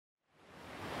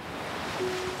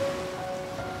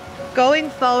Going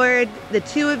forward, the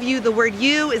two of you, the word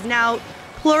you is now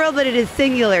plural, but it is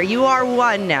singular. You are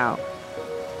one now.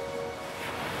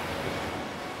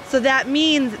 So that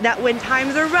means that when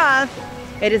times are rough,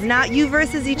 it is not you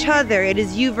versus each other, it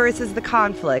is you versus the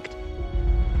conflict.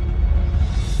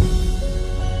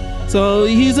 So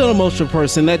he's an emotional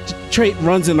person. That trait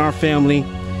runs in our family.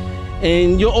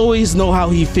 And you'll always know how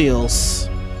he feels.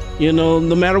 You know,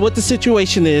 no matter what the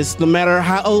situation is, no matter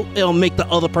how it'll make the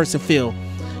other person feel,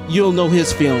 you'll know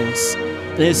his feelings.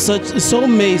 And it's so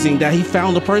amazing that he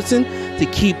found a person to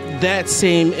keep that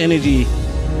same energy.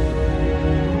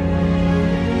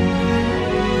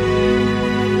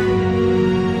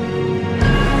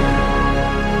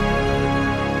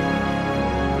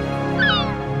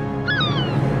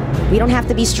 We don't have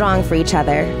to be strong for each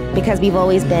other because we've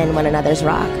always been one another's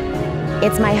rock.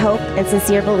 It's my hope and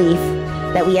sincere belief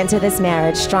that we enter this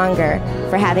marriage stronger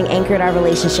for having anchored our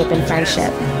relationship in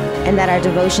friendship, and that our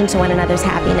devotion to one another's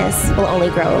happiness will only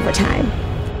grow over time.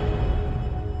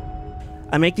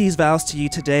 I make these vows to you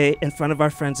today in front of our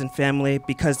friends and family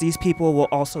because these people will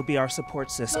also be our support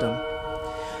system.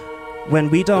 When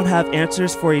we don't have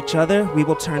answers for each other, we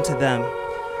will turn to them,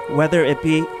 whether it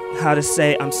be how to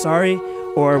say I'm sorry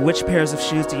or which pairs of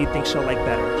shoes do you think she'll like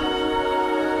better.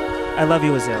 I love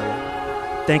you,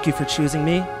 Azalea. Thank you for choosing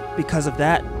me. Because of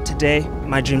that, today,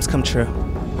 my dreams come true.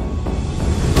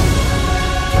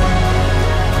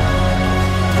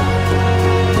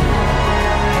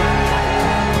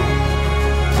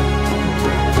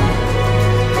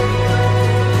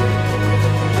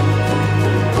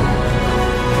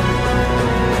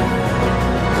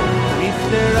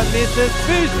 Mr. and Mrs.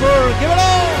 Fishburne, give it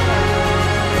up!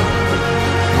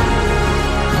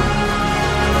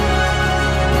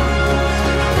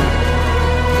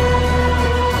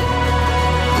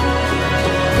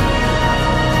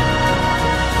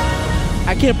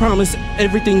 I can't promise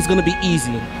everything's gonna be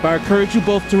easy, but I encourage you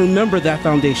both to remember that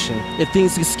foundation. If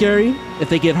things get scary, if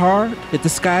they get hard, if the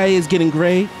sky is getting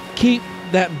gray, keep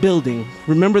that building.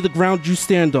 Remember the ground you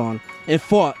stand on and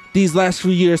fought these last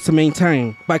few years to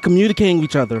maintain by communicating with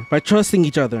each other, by trusting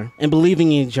each other, and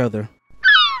believing in each other.